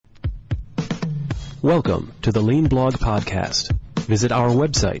Welcome to the Lean Blog Podcast. Visit our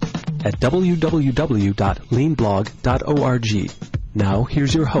website at www.leanblog.org. Now,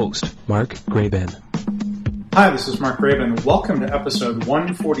 here's your host, Mark Graban. Hi, this is Mark Graban. Welcome to episode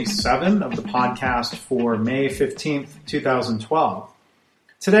 147 of the podcast for May 15th, 2012.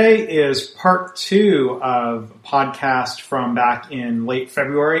 Today is part two of a podcast from back in late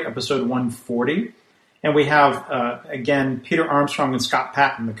February, episode 140. And we have, again, Peter Armstrong and Scott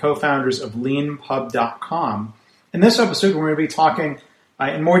Patton, the co-founders of leanpub.com. In this episode, we're going to be talking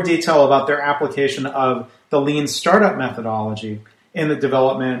in more detail about their application of the lean startup methodology in the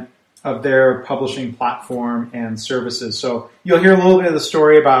development of their publishing platform and services. So you'll hear a little bit of the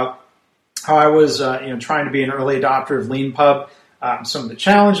story about how I was trying to be an early adopter of LeanPub, some of the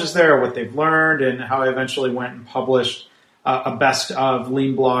challenges there, what they've learned, and how I eventually went and published a best of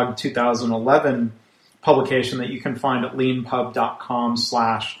LeanBlog 2011 publication that you can find at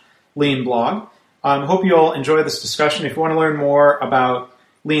leanpub.com/leanblog. Hope you'll enjoy this discussion. If you want to learn more about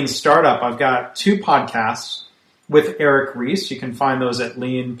Lean Startup, I've got two podcasts with Eric Ries. You can find those at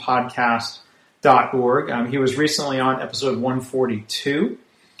leanpodcast.org. He was recently on episode 142,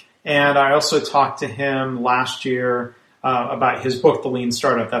 and I also talked to him last year about his book, The Lean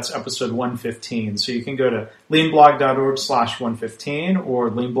Startup. That's episode 115. So you can go to leanblog.org/115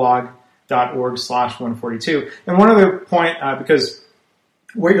 or leanblog.org/142. And one other point, because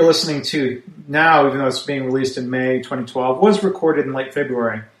what you're listening to now, even though it's being released in May 2012, was recorded in late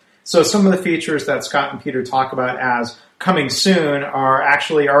February. So some of the features that Scott and Peter talk about as coming soon are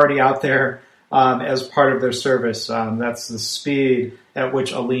actually already out there as part of their service. That's the speed at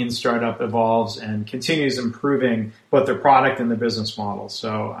which a lean startup evolves and continues improving both their product and their business model.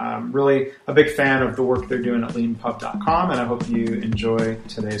 So I'm really a big fan of the work they're doing at leanpub.com, and I hope you enjoy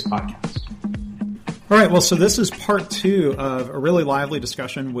today's podcast. All right, well, so this is part two of a really lively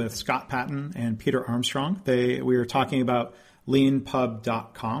discussion with Scott Patton and Peter Armstrong. We were talking about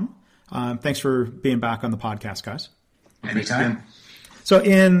leanpub.com. Thanks for being back on the podcast, guys. Anytime. So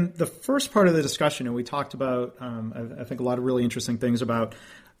in the first part of the discussion, we talked about, I think, a lot of really interesting things about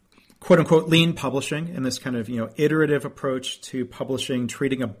quote-unquote lean publishing and this kind of iterative approach to publishing,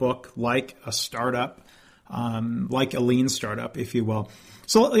 treating a book like a startup, like a lean startup, if you will.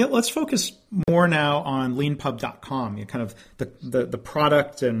 So let's focus more now on leanpub.com, kind of the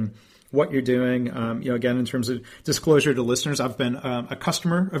product and what you're doing. Again, in terms of disclosure to listeners, I've been a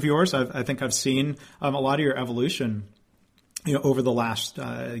customer of yours. I think I've seen a lot of your evolution over the last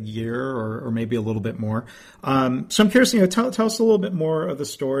year or maybe a little bit more. So I'm curious, tell us a little bit more of the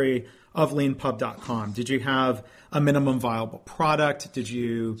story of leanpub.com. Did you have a minimum viable product? Did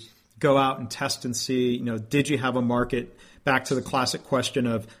you go out and test and see, did you have a market? Back to the classic question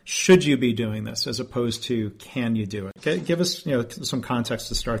of should you be doing this as opposed to can you do it? Okay, give us some context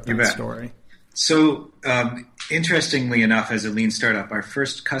to start that story. So interestingly enough, as a lean startup, our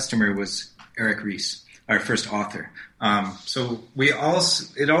first customer was Eric Ries, our first author. So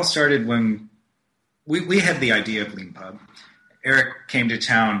it all started when we had the idea of LeanPub. Eric came to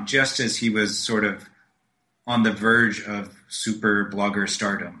town just as he was sort of on the verge of super blogger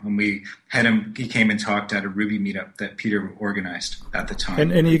stardom. And we had him, he came and talked at a Ruby meetup that Peter organized at the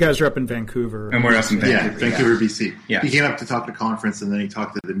time. And you guys are up in Vancouver. And we're up in Vancouver. Yeah, Vancouver, BC. Yeah. He came up to talk at a conference, and then he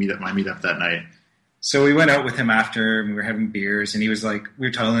talked at my meetup that night. So we went out with him after, and we were having beers, and he was like, we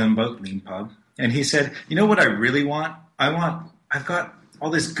were telling him about LeanPub. And he said, you know what I really want? I've got all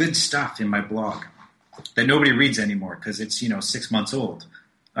this good stuff in my blog that nobody reads anymore because it's, 6 months old.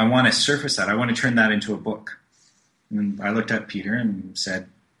 I want to surface that. I want to turn that into a book. And I looked at Peter and said,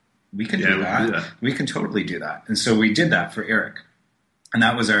 we can do that. We can totally do that. And so we did that for Eric. And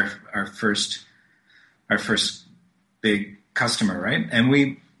that was our first big customer, right?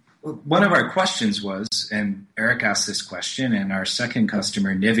 And one of our questions was, and Eric asked this question, and our second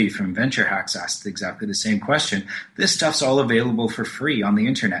customer, Nivi from Venture Hacks, asked exactly the same question. This stuff's all available for free on the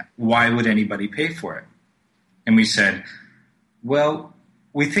internet. Why would anybody pay for it? And we said, well,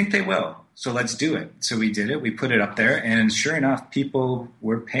 we think they will. So let's do it. So we did it. We put it up there, and sure enough, people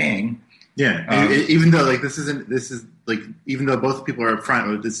were paying. Yeah, even though even though both people are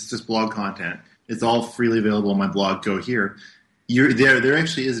upfront, this is just blog content. It's all freely available on my blog. Go here. There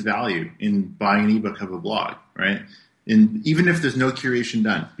actually is value in buying an ebook of a blog, right? And even if there's no curation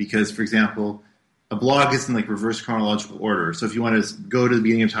done, because for example, a blog is in reverse chronological order. So if you want to go to the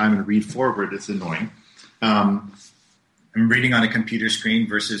beginning of time and read forward, it's annoying. I'm reading on a computer screen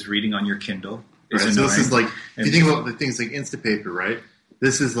versus reading on your Kindle. Right. So this is if you think about the things like Instapaper, right?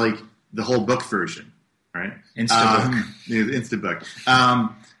 This is the whole book version, right? Instabook. Instabook.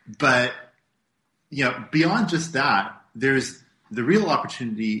 But beyond just that, there's the real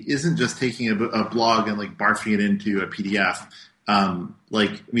opportunity isn't just taking a blog and like barfing it into a PDF.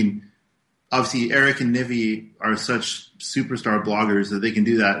 Obviously Eric and Nivi are such superstar bloggers that they can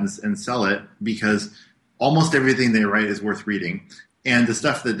do that and sell it because almost everything they write is worth reading. And the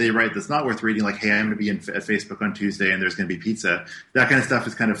stuff that they write that's not worth reading, like, hey, I'm going to be at Facebook on Tuesday and there's going to be pizza, that kind of stuff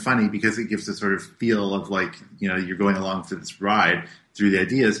is kind of funny because it gives a sort of feel of like, you're going along for this ride through the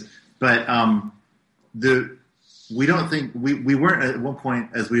ideas. But we don't think, we weren't at one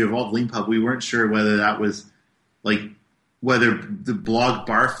point as we evolved LeanPub, we weren't sure whether that was like, whether the blog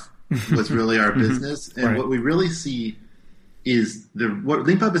barf was really our business. And right. What we really see is what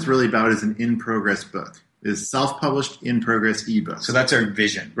LeanPub is really about is an in-progress book. Is self-published in-progress ebook. So that's our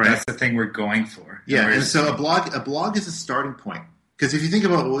vision. Right. That's the thing we're going for. Yeah, and so a blog is a starting point. Because if you think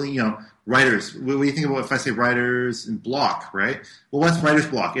about, writers, when you think about, if I say writers and block, right? Well, what's writer's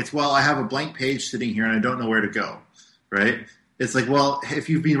block? It's, I have a blank page sitting here and I don't know where to go, right? It's like, if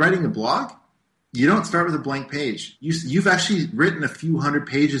you've been writing a blog, you don't start with a blank page. You've actually written a few hundred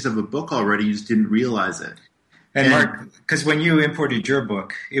pages of a book already, you just didn't realize it. And Mark, because when you imported your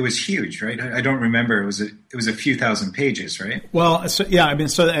book, it was huge, right? I don't remember. It was a few thousand pages, right? Well,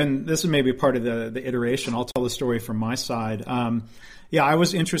 and this is maybe part of the iteration. I'll tell the story from my side. I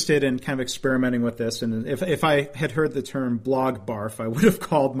was interested in kind of experimenting with this, and if I had heard the term blog barf, I would have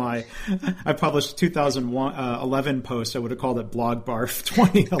called I published 2011 post, I would have called it blog barf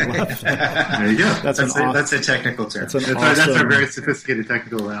 2011. There you go. That's a technical term. That's a very sophisticated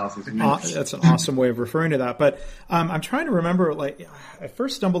technical analysis. That's an awesome way of referring to that. But I'm trying to remember, I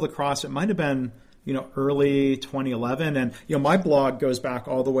first stumbled across, it might have been early 2011. And, my blog goes back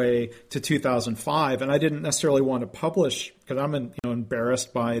all the way to 2005. And I didn't necessarily want to publish because I'm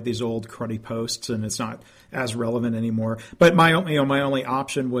embarrassed by these old cruddy posts and it's not as relevant anymore. But my only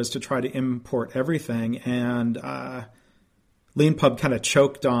option was to try to import everything. And LeanPub kind of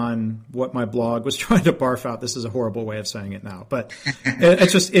choked on what my blog was trying to barf out. This is a horrible way of saying it now. But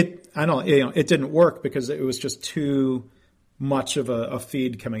it didn't work because it was just too much of a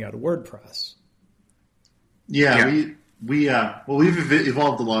feed coming out of WordPress. Yeah. We've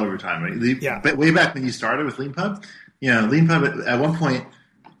evolved a lot over time. Right? But way back when you started with LeanPub, LeanPub at one point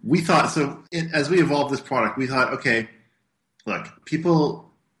we thought, as we evolved this product, we thought, okay, look,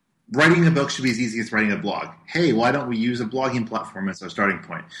 people writing a book should be as easy as writing a blog. Hey, why don't we use a blogging platform as our starting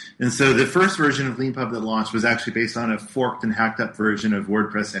point? And so the first version of LeanPub that launched was actually based on a forked and hacked up version of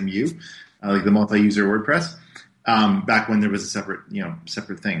WordPress MU, like the multi-user WordPress, back when there was a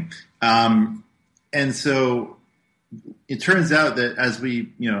separate thing. And so it turns out that as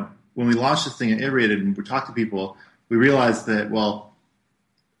we, when we launched this thing and iterated and we talked to people, we realized that,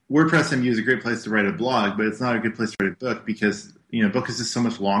 WordPress MU is a great place to write a blog, but it's not a good place to write a book because, a book is just so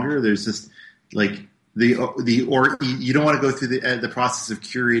much longer. There's just like you don't want to go through the process of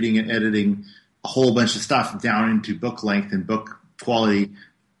curating and editing a whole bunch of stuff down into book length and book quality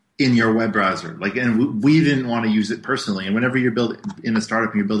in your web browser. And we didn't want to use it personally. And whenever you're in a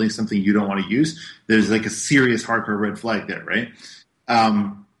startup and you're building something you don't want to use, there's like a serious hardcore red flag there, right?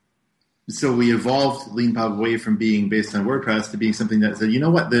 So we evolved LeanPub away from being based on WordPress to being something that said,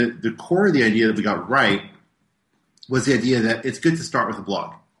 the core of the idea that we got right was the idea that it's good to start with a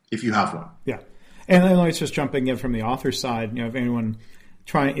blog if you have one. Yeah. And then just jumping in from the author side, if anyone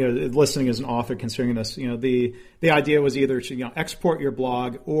listening as an author considering this, the idea was either to, export your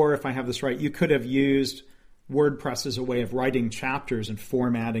blog, or if I have this right, you could have used WordPress as a way of writing chapters and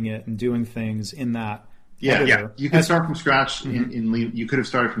formatting it and doing things in that editor. Yeah. You could start from scratch you could have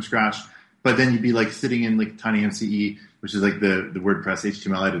started from scratch, but then you'd be like sitting in like TinyMCE, which is like the WordPress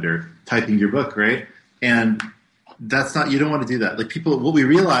HTML editor, typing your book, right? And that's not, you don't want to do that. What we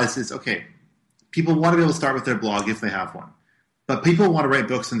realized is, okay, people want to be able to start with their blog if they have one. But people want to write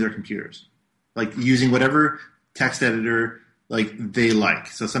books on their computers, using whatever text editor they like.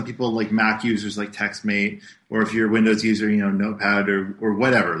 So some people like Mac users like TextMate, or if you're a Windows user, Notepad or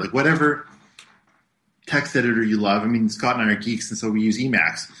whatever. Whatever text editor you love. I mean, Scott and I are geeks, and so we use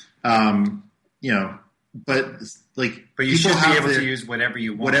Emacs. But you should be able to use whatever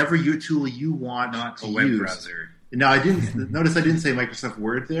you want, whatever tool you want, not to a web use. Browser. No, I didn't notice. I didn't say Microsoft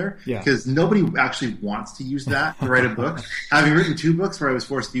Word there because nobody actually wants to use that to write a book. Having written 2 books where I was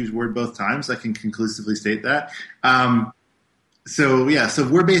forced to use Word both times, I can conclusively state that. So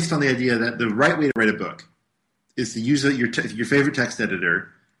we're based on the idea that the right way to write a book is to use your favorite text editor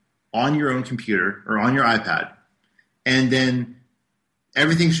on your own computer or on your iPad, and then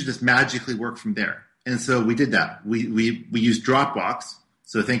everything should just magically work from there. And so we did that. We used Dropbox.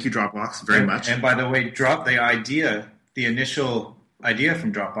 So thank you, Dropbox, very much. And by the way, the initial idea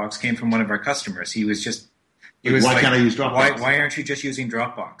from Dropbox came from one of our customers. He was just Why can't I use Dropbox? Why aren't you just using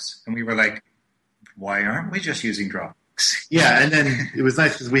Dropbox? And we were like, why aren't we just using Dropbox? Yeah, and then it was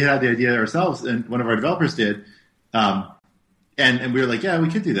nice because we had the idea ourselves, and one of our developers did, and we were like, yeah, we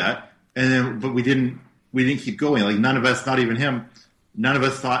could do that, but we didn't keep going. Like none of us, not even him, none of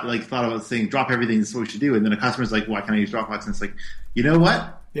us thought about saying drop everything. This is what we should do. And then a customer's like, why can't I use Dropbox? And it's like, you know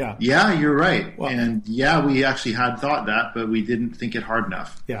what? Yeah, you're right. Well, and yeah, we actually had thought that, but we didn't think it hard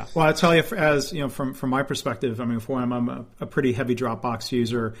enough. Yeah. Well, I tell you, as you know, from my perspective, I mean, for one, I'm a pretty heavy Dropbox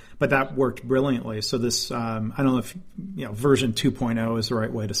user, but that worked brilliantly. So this, I don't know if version 2.0 is the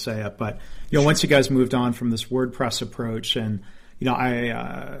right way to say it, but once you guys moved on from this WordPress approach, and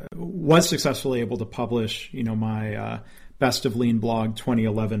I was successfully able to publish, my Best of Lean Blog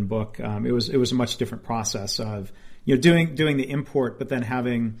 2011 book. It was a much different process of doing the import, but then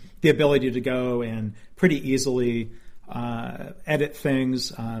having the ability to go and pretty easily edit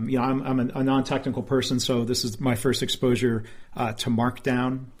things. I'm a non-technical person, so this is my first exposure to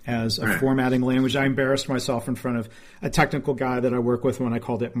Markdown as a formatting language. I embarrassed myself in front of a technical guy that I work with when I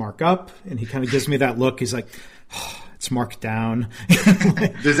called it markup, and he kind of gives me that look. He's like, oh, it's Markdown.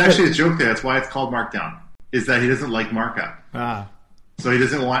 There's actually a joke there. That's why it's called Markdown, is that he doesn't like markup. So he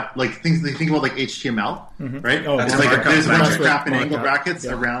doesn't want things. They think about HTML, right? Oh, that's like there's a bunch of crap in markup. angle brackets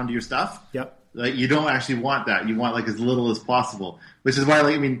around your stuff. Yep. Like you don't actually want that. You want as little as possible. Which is why,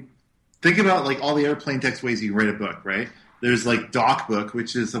 think about all the other plain text ways you can write a book, right? There's DocBook,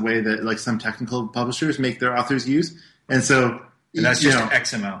 which is the way that some technical publishers make their authors use, and that's just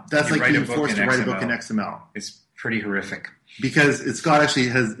XML. That's like being forced to write a book in XML. It's pretty horrific. Because Scott actually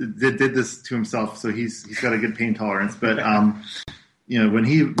did this to himself, so he's got a good pain tolerance. But when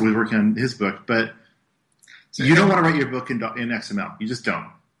he was working on his book, but you don't want to write your book in XML. You just don't.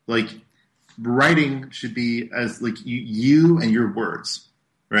 Writing should be as you and your words,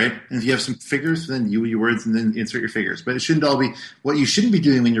 right? And if you have some figures, then you and your words, and then insert your figures. But it shouldn't all be. What you shouldn't be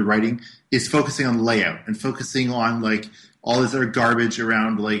doing when you're writing is focusing on layout and focusing on all this other garbage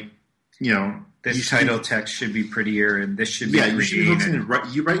around This title text should be prettier, and this should be green. You should be focusing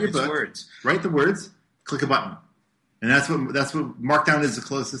on you write your book, words. Write the words, click a button, and that's what Markdown is the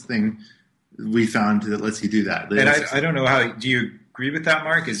closest thing we found that lets you do that. And I don't know how. Do you agree with that,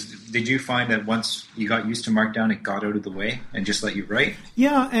 Mark? Did you find that once you got used to Markdown, it got out of the way and just let you write?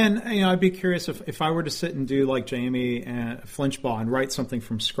 Yeah, and I'd be curious if I were to sit and do like Jamie and Flinchball and write something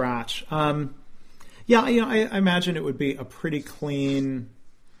from scratch. I imagine it would be a pretty clean,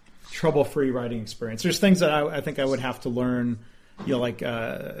 trouble-free writing experience. There's things that I think I would have to learn,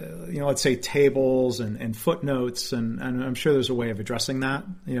 let's say tables and footnotes, and I'm sure there's a way of addressing that.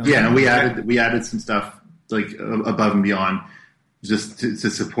 Yeah, and we added some stuff above and beyond just to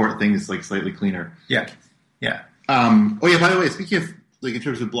support things slightly cleaner. Yeah. By the way, speaking of in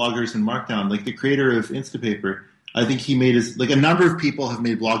terms of bloggers and Markdown, the creator of Instapaper, I think he made a number of people have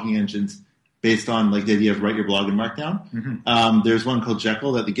made blogging engines based on the idea of write your blog in Markdown. Mm-hmm. There's one called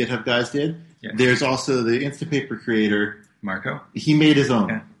Jekyll that the GitHub guys did. Yeah. There's also the Instapaper creator, Marco. He made his own.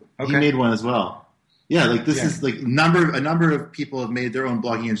 Yeah. Okay. He made one as well. Yeah, is a number of people have made their own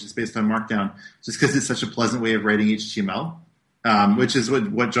blogging engines based on Markdown, just because it's such a pleasant way of writing HTML, which is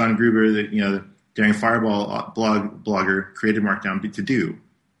what John Gruber, the Daring Fireball blogger, created Markdown to do,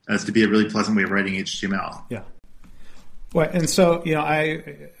 as to be a really pleasant way of writing HTML. Yeah. Well, and so,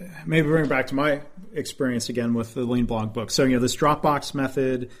 I maybe bring back to my experience again with the Lean Blog book. So, this Dropbox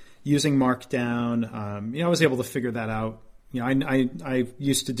method, using Markdown, I was able to figure that out. I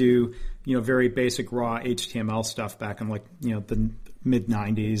used to do, very basic raw HTML stuff back in the mid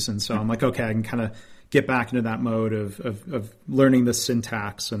 90s. And so I'm like, okay, I can kind of get back into that mode of learning the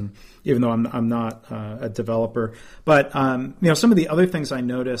syntax. And even though I'm not a developer, but, some of the other things I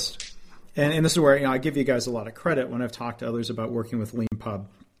noticed, and this is where I give you guys a lot of credit when I've talked to others about working with LeanPub,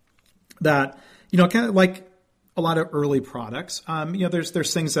 that kind of like a lot of early products.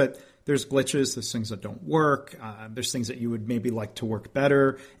 There's things that there's glitches, there's things that don't work, there's things that you would maybe like to work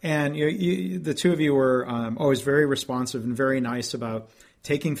better, and the two of you were always very responsive and very nice about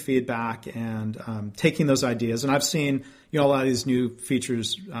taking feedback and taking those ideas. And I've seen a lot of these new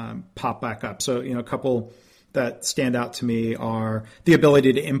features pop back up. So a couple that stand out to me are the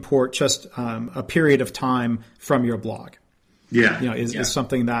ability to import just a period of time from your blog. Yeah. Is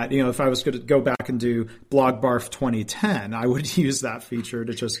something that, if I was going to go back and do Blog Barf 2010, I would use that feature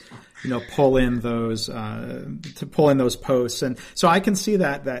to just, pull in those posts. And so I can see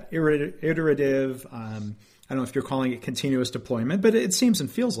that iterative, I don't know if you're calling it continuous deployment, but it seems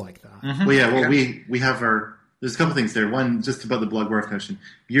and feels like that. Mm-hmm. Well, yeah, we have there's a couple things there. One, just about the Blog Barf notion.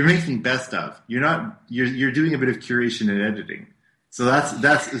 You're making best of. You're doing a bit of curation and editing. So that's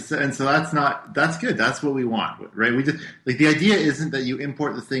good. That's what we want, right? We just like the idea isn't that you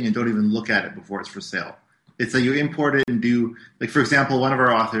import the thing and don't even look at it before it's for sale. It's that you import it and do, like, for example, one of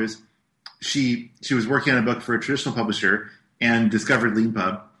our authors, she was working on a book for a traditional publisher and discovered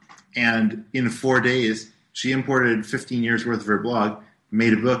LeanPub, and in 4 days she imported 15 years worth of her blog,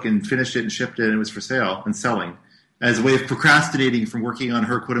 made a book and finished it and shipped it, and it was for sale and selling, as a way of procrastinating from working on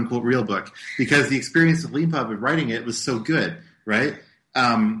her quote-unquote real book, because the experience of LeanPub of writing it was so good, right?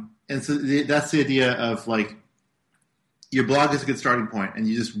 And so that's the idea of, like, your blog is a good starting point, and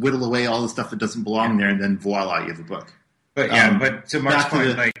you just whittle away all the stuff that doesn't belong there, and then voila, you have a book. But but to Mark's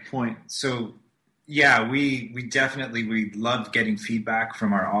point, so yeah, we definitely love getting feedback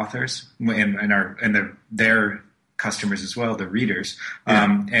from our authors and their customers as well, the readers,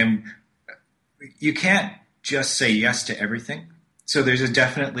 and you can't just say yes to everything. So there's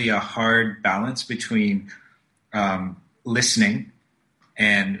definitely a hard balance between listening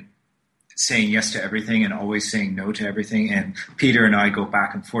and saying yes to everything and always saying no to everything. And Peter and I go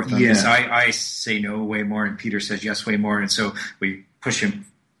back and forth on this. I say no way more, and Peter says yes way more, and so we push him.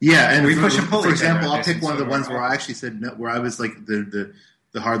 Yeah, and we push and pull. For example, I'll pick one of the ones where I actually said no, where I was like the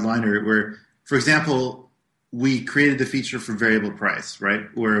hardliner. Where, for example, we created the feature for variable price, right?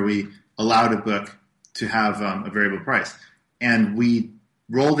 Where we allowed a book to have a variable price, and we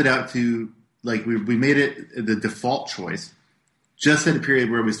rolled it out to, like, we made it the default choice just at a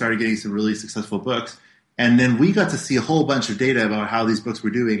period where we started getting some really successful books. And then we got to see a whole bunch of data about how these books were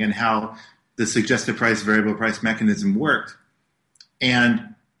doing and how the suggested price, variable price mechanism worked.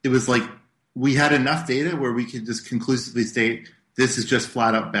 And it was like we had enough data where we could just conclusively state this is just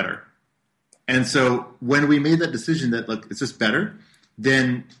flat out better. And so when we made that decision that, look, it's just better,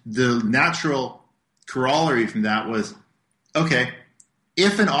 then the natural corollary from that was, okay,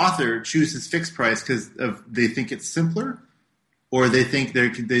 if an author chooses fixed price because they think it's simpler, or they think they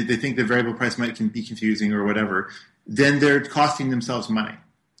think the variable price might be confusing or whatever, then they're costing themselves money.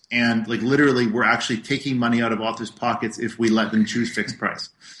 And, like, literally, we're actually taking money out of authors' pockets if we let them choose fixed price.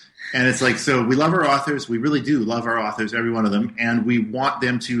 And it's like, so we love our authors. We really do love our authors, every one of them, and we want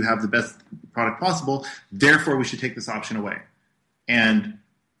them to have the best product possible. Therefore, we should take this option away. And,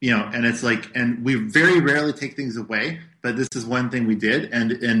 you know, and it's like, and we very rarely take things away, but this is one thing we did,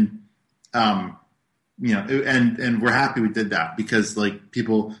 and you know, and we're happy we did that because, like,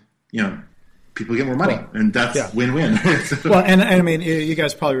 people get more money, and that's win-win. Well, and I mean, you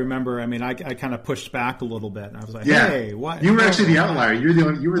guys probably remember. I mean, I kind of pushed back a little bit, and I was like, "Hey, what?" You were actually the outlier.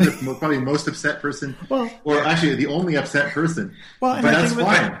 You were the probably most upset person, actually the only upset person. Well, and that's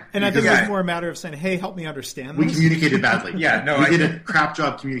fine. And I think it was more a matter of saying, "Hey, help me understand this." We communicated badly. We did a crap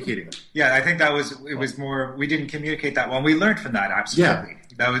job communicating. Yeah, I think it was more. We didn't communicate that well. We learned from that, absolutely. Yeah.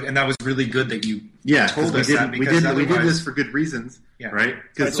 That was really good that you told us that, because we did this for good reasons, right?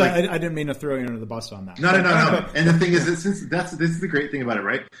 Right, so I didn't mean to throw you under the bus on that. No. And the thing is that this is the great thing about it,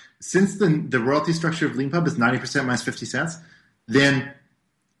 right? Since the royalty structure of LeanPub is 90% minus 50 cents, then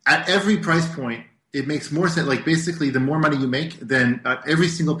at every price point, it makes more sense. Like, basically, the more money you make, then at every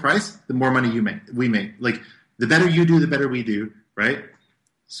single price, the more money we make. Like, the better you do, the better we do, right?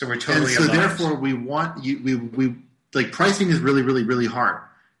 So we're totally aligned. aligned. Therefore, we want you. We like, pricing is really, really, really hard,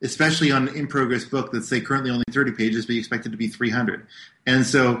 especially on an in-progress book that's, say, currently only 30 pages, but you expect it to be 300. And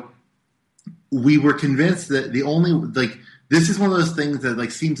so we were convinced that this is one of those things that,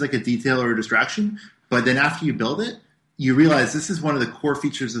 like, seems like a detail or a distraction, but then after you build it, you realize this is one of the core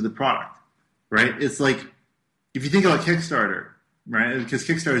features of the product, right? It's like, if you think about Kickstarter, right? Because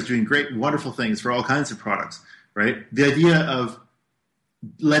Kickstarter is doing great, wonderful things for all kinds of products, right? The idea of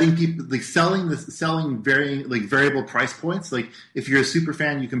letting people, like, selling varying, like, variable price points. Like, if you're a super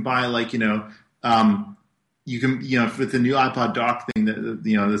fan, you can buy, like, you can, with the new iPod dock thing that,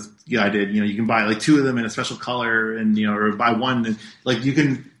 this guy did, you can buy, like, 2 of them in a special color, and, or buy one, and, like, you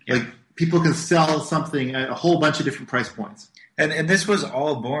can, like, people can sell something at a whole bunch of different price points. And this was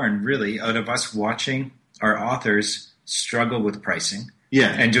all born, really, out of us watching our authors struggle with pricing.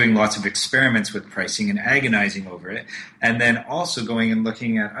 Yeah. And doing lots of experiments with pricing and agonizing over it. And then also going and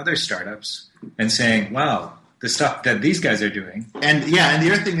looking at other startups and saying, wow, the stuff that these guys are doing. And the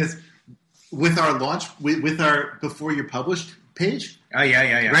other thing is, with our launch, with our before you're published page. Oh,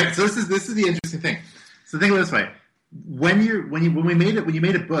 yeah. Right? So this is the interesting thing. So think of it this way. When you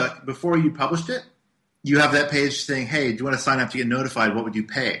made a book, before you published it, you have that page saying, hey, do you want to sign up to get notified? What would you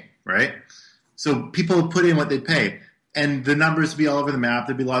pay? Right? So people put in what they'd pay. And the numbers would be all over the map.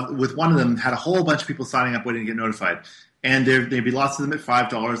 There'd be with one of them had a whole bunch of people signing up waiting to get notified. And there'd be lots of them at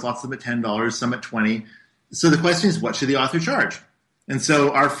 $5, lots of them at $10, some at $20. So the question is, what should the author charge? And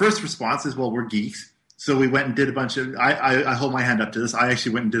so our first response is, well, we're geeks. So we went and did a bunch of, I hold my hand up to this. I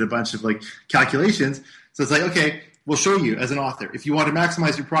actually went and did a bunch of like calculations. So it's like, okay, we'll show you as an author. If you want to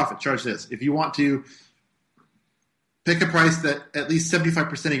maximize your profit, charge this. If you want to pick a price that at least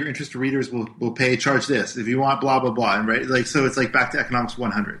 75% of your interested readers will pay, charge this. If you want blah, blah, blah. And right. Like, so it's like back to Economics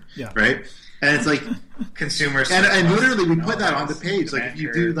 100. Yeah. Right. And it's like consumers. And literally we put that on the page. Like if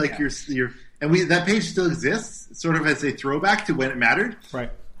you do like your, that page still exists sort of as a throwback to when it mattered.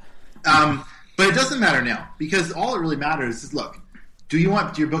 Right. But it doesn't matter now because all it really matters is, look, do you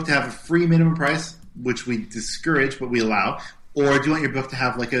want your book to have a free minimum price, which we discourage but we allow, or do you want your book to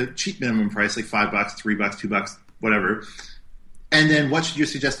have like a cheap minimum price, like $5, $3, $2, whatever? And then what should your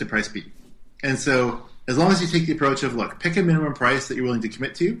suggested price be? And so as long as you take the approach of, look, pick a minimum price that you're willing to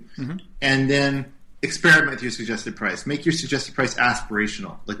commit to, and then experiment with your suggested price. Make your suggested price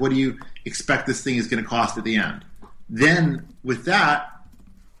aspirational. Like, what do you expect this thing is going to cost at the end? Then with that,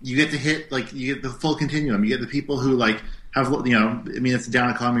 you get to hit, like, you get the full continuum. You get the people who, like, have, I mean, it's a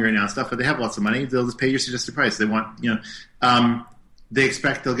down economy right now and stuff, but they have lots of money. They'll just pay your suggested price. They want, they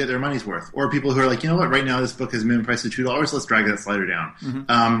expect they'll get their money's worth. Or people who are like, you know what, right now this book has a minimum price of $2, let's drag that slider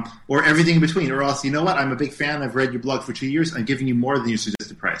down. Or everything in between. Or else, you know what, I'm a big fan, I've read your blog for 2 years, I'm giving you more than your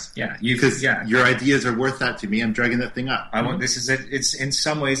suggested price. Yeah. Because your ideas are worth that to me, I'm dragging that thing up. This is it. It's in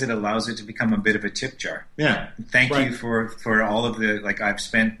some ways it allows it to become a bit of a tip jar. Yeah. Thank you for all of the, like, I've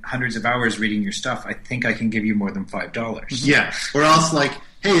spent hundreds of hours reading your stuff. I think I can give you more than $5. Yeah. Or else, like,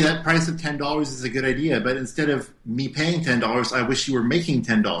 hey, that price of $10 is a good idea, but instead of me paying $10, I wish you were making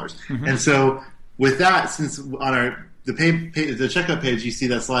 $10. And so with that, since on the checkout page, you see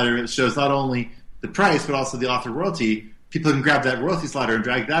that slider, it shows not only the price, but also the author royalty. People can grab that royalty slider and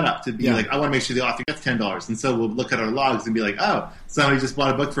drag that up to be like, I want to make sure the author gets $10. And so we'll look at our logs and be like, oh, somebody just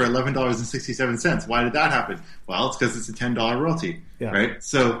bought a book for $11.67. Why did that happen? Well, it's because it's a $10 royalty, right?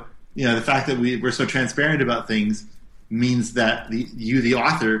 So, the fact that we're so transparent about things means that the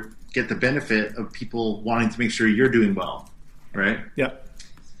author, get the benefit of people wanting to make sure you're doing well, right? Yeah.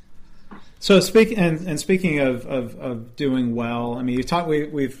 So speaking of doing well, I mean,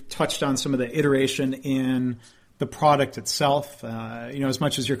 we've touched on some of the iteration in the product itself. As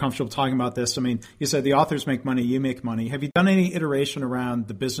much as you're comfortable talking about this, I mean, you said the authors make money, you make money. Have you done any iteration around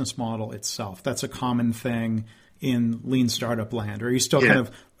the business model itself? That's a common thing in lean startup land, or are you still kind of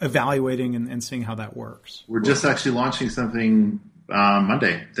evaluating and seeing how that works? We're just actually launching something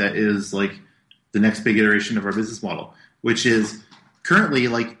Monday that is like the next big iteration of our business model, which is currently,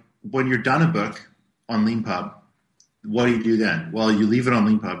 like, when you're done a book on LeanPub, what do you do then? Well, you leave it on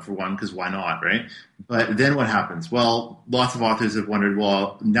LeanPub for one, because why not, right? But then what happens? Well, lots of authors have wondered,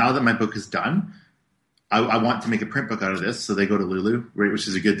 well, now that my book is done, I want to make a print book out of this, so they go to Lulu, right, which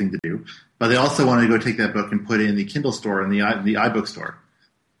is a good thing to do. But they also want to go take that book and put it in the Kindle store and the iBook store,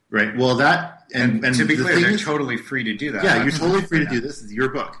 right? Well, that and to be clear, they're is, totally free to do that. Yeah, you're totally free to do this. It's your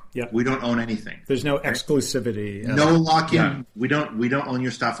book. Yep. We don't own anything. There's no exclusivity. No lock-in. Yeah. We don't own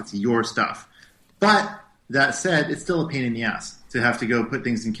your stuff. It's your stuff. But that said, it's still a pain in the ass to have to go put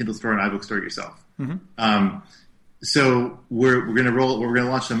things in Kindle store and iBook store yourself. So we're going to roll. What we're going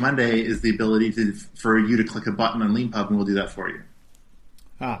to launch on Monday is the ability for you to click a button on LeanPub, and we'll do that for you.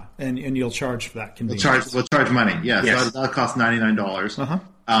 And you'll charge for that convenience. We'll charge money. Yeah, yes. So that'll cost $99.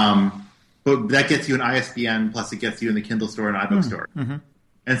 But that gets you an ISBN, plus it gets you in the Kindle store and iBook store.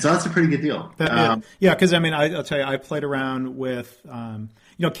 And so that's a pretty good deal. Because I mean, I'll tell you, I played around with.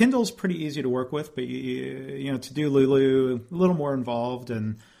 Kindle's pretty easy to work with, but to do Lulu, a little more involved,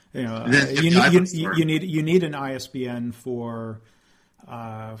 and you need an ISBN for.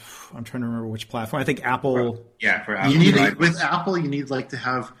 I'm trying to remember which platform. I think Apple. For Apple. With Apple, you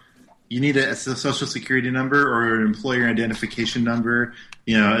need a social security number or an employer identification number,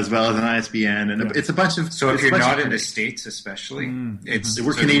 as well as an ISBN, and it's a bunch of. So if you're not in the States, especially,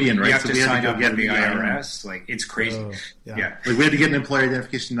 we're Canadian, right? You have so to we sign have up with the IRS. Like, it's crazy. Like, we had to get an employer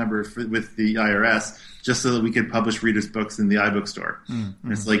identification number with the IRS just so that we could publish readers' books in the iBook store.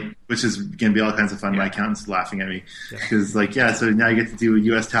 It's like, which is going to be all kinds of fun. My accountant's laughing at me because, so now you get to do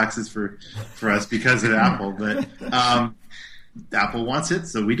U.S. taxes for us because of Apple, but. Apple wants it,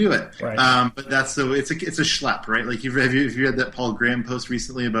 so we do it. Right. But it's a schlep, right? Like, if you read that Paul Graham post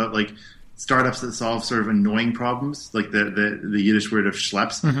recently about like startups that solve sort of annoying problems, like the Yiddish word of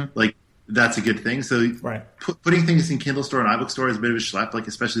schleps, like that's a good thing. So putting things in Kindle store and iBook store is a bit of a schlep, like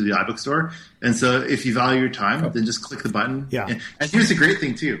especially the iBook store. And so if you value your time, then just click the button. Yeah. And here's the great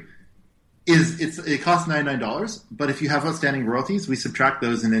thing too. It costs $99, but if you have outstanding royalties, we subtract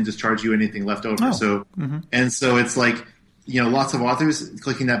those and then just charge you anything left over. And so it's like, lots of authors,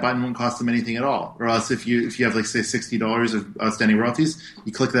 clicking that button won't cost them anything at all. Or else if you have like say $60 of outstanding royalties,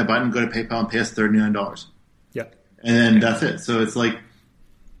 you click that button, go to PayPal and pay us $39. Yeah. And then that's it. So it's like,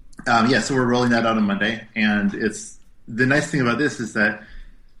 so we're rolling that out on Monday. And it's the nice thing about this is that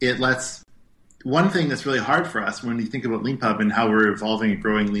it lets, one thing that's really hard for us when you think about LeanPub and how we're evolving and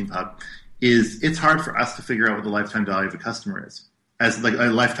growing LeanPub is it's hard for us to figure out what the lifetime value of a customer is. As like a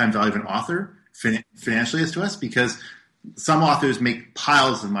lifetime value of an author financially is to us, because some authors make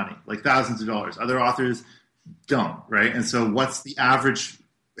piles of money, like thousands of dollars. Other authors don't, right? And so what's the average?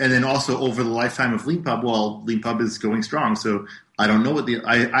 And then also over the lifetime of LeanPub, well, LeanPub is going strong. So I don't know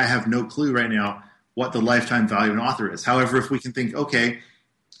I have no clue right now what the lifetime value of an author is. However, if we can think, okay,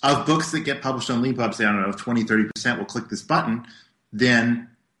 of books that get published on LeanPub, say, I don't know, 20, 30% will click this button, then,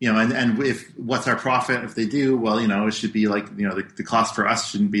 and if what's our profit if they do? Well, it should be like, the cost for us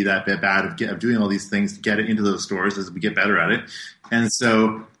shouldn't be that bad of doing all these things to get it into those stores as we get better at it. And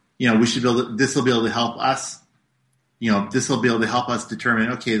so, we should this will be able to help us, this will be able to help us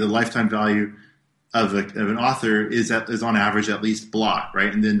determine, okay, the lifetime value of an author is on average at least blah,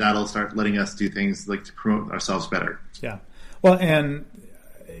 right? And then that'll start letting us do things like to promote ourselves better. Yeah. Well, and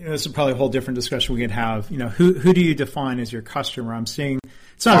this is probably a whole different discussion we could have. Who do you define as your customer? I'm seeing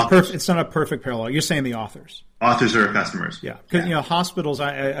it's not a perfect parallel. You're saying the authors. Authors are our customers. Yeah, because hospitals.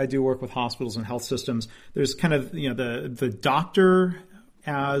 I do work with hospitals and health systems. There's kind of the doctor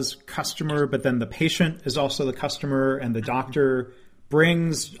as customer, but then the patient is also the customer, and the doctor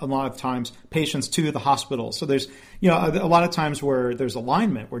brings a lot of times patients to the hospital. So there's, a lot of times where there's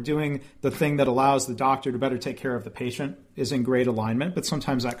alignment. We're doing the thing that allows the doctor to better take care of the patient is in great alignment, but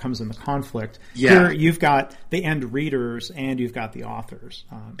sometimes that comes into conflict. Yeah. Here you've got the end readers and you've got the authors.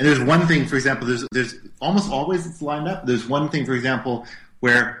 And there's one thing, for example, there's almost always it's lined up. There's one thing, for example,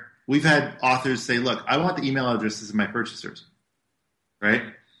 where we've had authors say, look, I want the email addresses of my purchasers, right?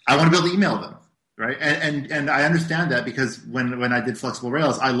 I want to be able to email them. Right. And I understand that because when I did Flexible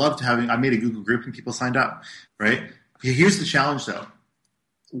Rails, I made a Google group and people signed up. Right. Here's the challenge, though.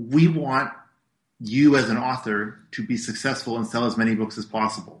 We want you as an author to be successful and sell as many books as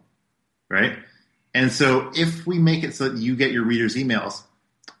possible. Right. And so if we make it so that you get your readers' emails,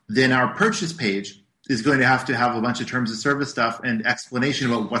 then our purchase page is going to have a bunch of terms of service stuff and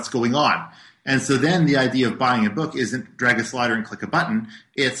explanation about what's going on. And so then the idea of buying a book isn't drag a slider and click a button.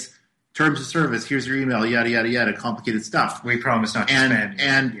 It's terms of service, here's your email, yada, yada, yada, complicated stuff. We promise not to spam you.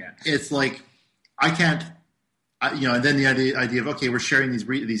 And it's like, I can't, and then the idea of, okay, we're sharing these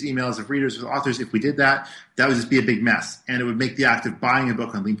emails of readers with authors. If we did that, that would just be a big mess. And it would make the act of buying a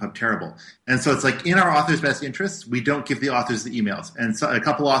book on LeanPub terrible. And so it's like, in our authors' best interests, we don't give the authors the emails. And so a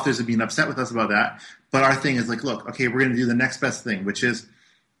couple authors have been upset with us about that. But our thing is like, look, okay, we're going to do the next best thing, which is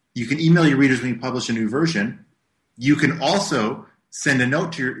you can email your readers when you publish a new version. You can also send a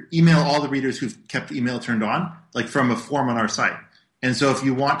note to email all the readers who've kept email turned on, like from a form on our site. And so if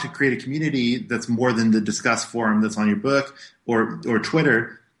you want to create a community that's more than the Discuss forum that's on your book or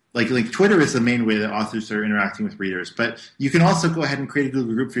Twitter, like Twitter is the main way that authors are interacting with readers. But you can also go ahead and create a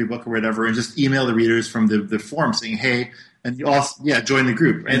Google group for your book or whatever and just email the readers from the forum saying, hey, and you also, join the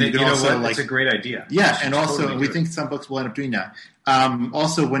group. And you know what? It's a great idea. Yeah, and also we think some books will end up doing that.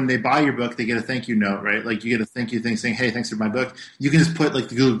 Also, when they buy your book, they get a thank you note, right? Like you get a thank you thing saying, hey, thanks for my book. You can just put like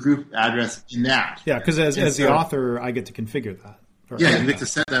the Google group address in that. Yeah, because as the author, I get to configure that. Yeah, you get to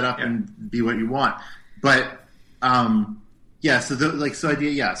set that up and be what you want. But, so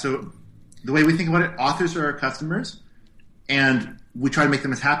the way we think about it, authors are our customers, and we try to make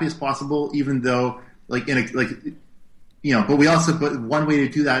them as happy as possible, even though, but one way to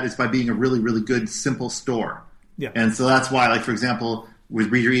do that is by being a really, really good, simple store. Yeah. And so that's why, for example,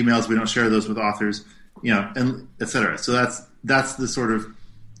 with reader emails, we don't share those with authors, and et cetera. So that's the sort of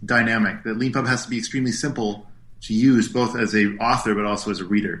dynamic that LeanPub has to be extremely simple to use, both as a author but also as a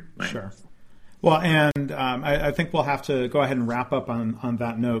reader. Right? Sure. Well, and I think we'll have to go ahead and wrap up on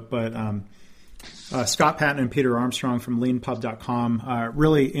that note. But Scott Patton and Peter Armstrong from leanpub.com,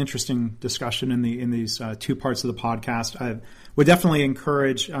 really interesting discussion in these two parts of the podcast. I would definitely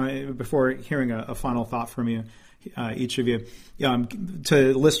encourage, before hearing a final thought from you, each of you,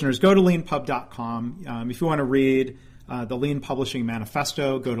 to listeners, go to leanpub.com. If you want to read the Lean Publishing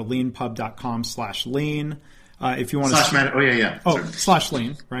Manifesto, go to leanpub.com/lean. If you want to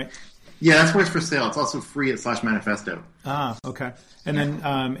 /lean, right? Yeah, that's where it's for sale. It's also free at /manifesto. Ah, okay. And then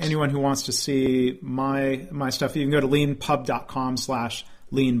anyone who wants to see my stuff, you can go to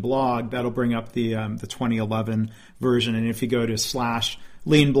leanpub.com/leanblog. That'll bring up the 2011 version. And if you go to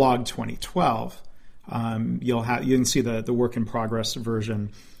 /leanblog2012, you can see the work in progress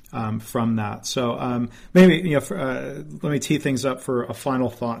version from that. So maybe let me tee things up for a final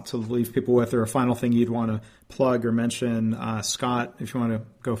thought to leave people with, or a final thing you'd want to plug or mention. Scott, if you want to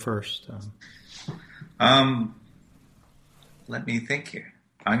go first. Let me think here.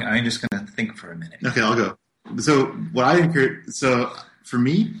 I'm just going to think for a minute. Okay, I'll go. So what I encourage, so for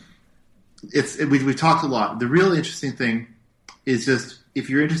me, we've talked a lot. The real interesting thing is just, if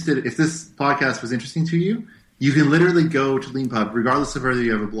you're interested, if this podcast was interesting to you, you can literally go to LeanPub, regardless of whether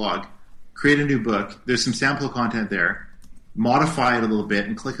you have a blog, create a new book. There's some sample content there, modify it a little bit,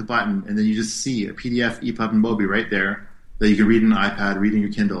 and click a button, and then you just see a PDF, EPUB, and Mobi right there that you can read on an iPad, read in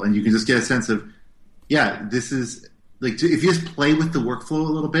your Kindle, and you can just get a sense of, yeah, this is, like, if you just play with the workflow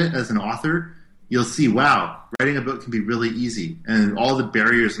a little bit as an author, you'll see, wow, writing a book can be really easy, and all the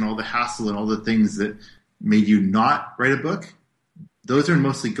barriers and all the hassle and all the things that made you not write a book, those are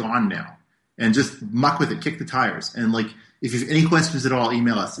mostly gone now. And just muck with it, kick the tires. And like, if you have any questions at all,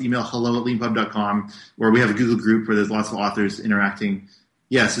 email us. Email hello@leanpub.com, or we have a Google group where there's lots of authors interacting.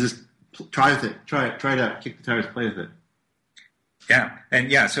 Yeah, so just try with it. Try it out. Kick the tires, play with it. Yeah, and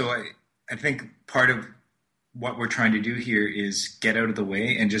yeah, so I think part of what we're trying to do here is get out of the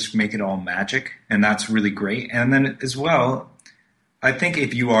way and just make it all magic, and that's really great. And then as well, I think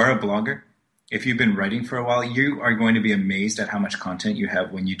if you are a blogger, if you've been writing for a while, you are going to be amazed at how much content you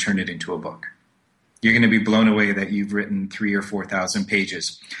have when you turn it into a book. You're going to be blown away that you've written 3,000 or 4,000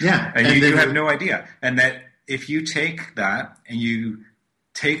 pages. Yeah. And you have no idea. And that if you take that and you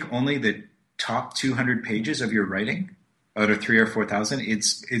take only the top 200 pages of your writing out of 3,000 or 4,000,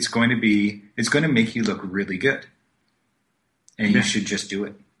 it's going to make you look really good. And you should just do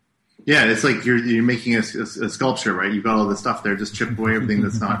it. Yeah, it's like you're making a sculpture, right? You've got all this stuff there, just chip away everything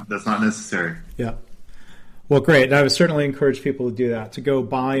that's not necessary. Yeah. Well, great. I would certainly encourage people to do that, to go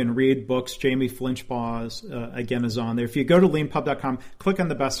buy and read books. Jamie Flinchbaugh's, again, is on there. If you go to leanpub.com, click on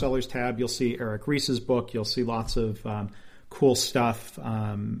the bestsellers tab, you'll see Eric Ries's book. You'll see lots of cool stuff.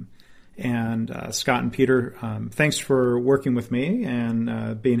 And Scott and Peter, thanks for working with me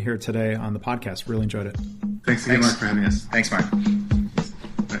and being here today on the podcast. Really enjoyed it. Thanks again, Mark, for having us. Thanks, Mark.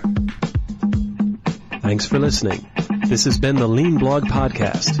 Thanks for listening. This has been the Lean Blog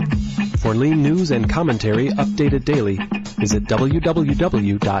Podcast. For Lean news and commentary updated daily, visit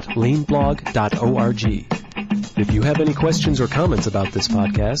www.leanblog.org. If you have any questions or comments about this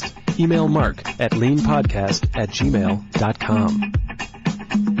podcast, email Mark at leanpodcast@gmail.com.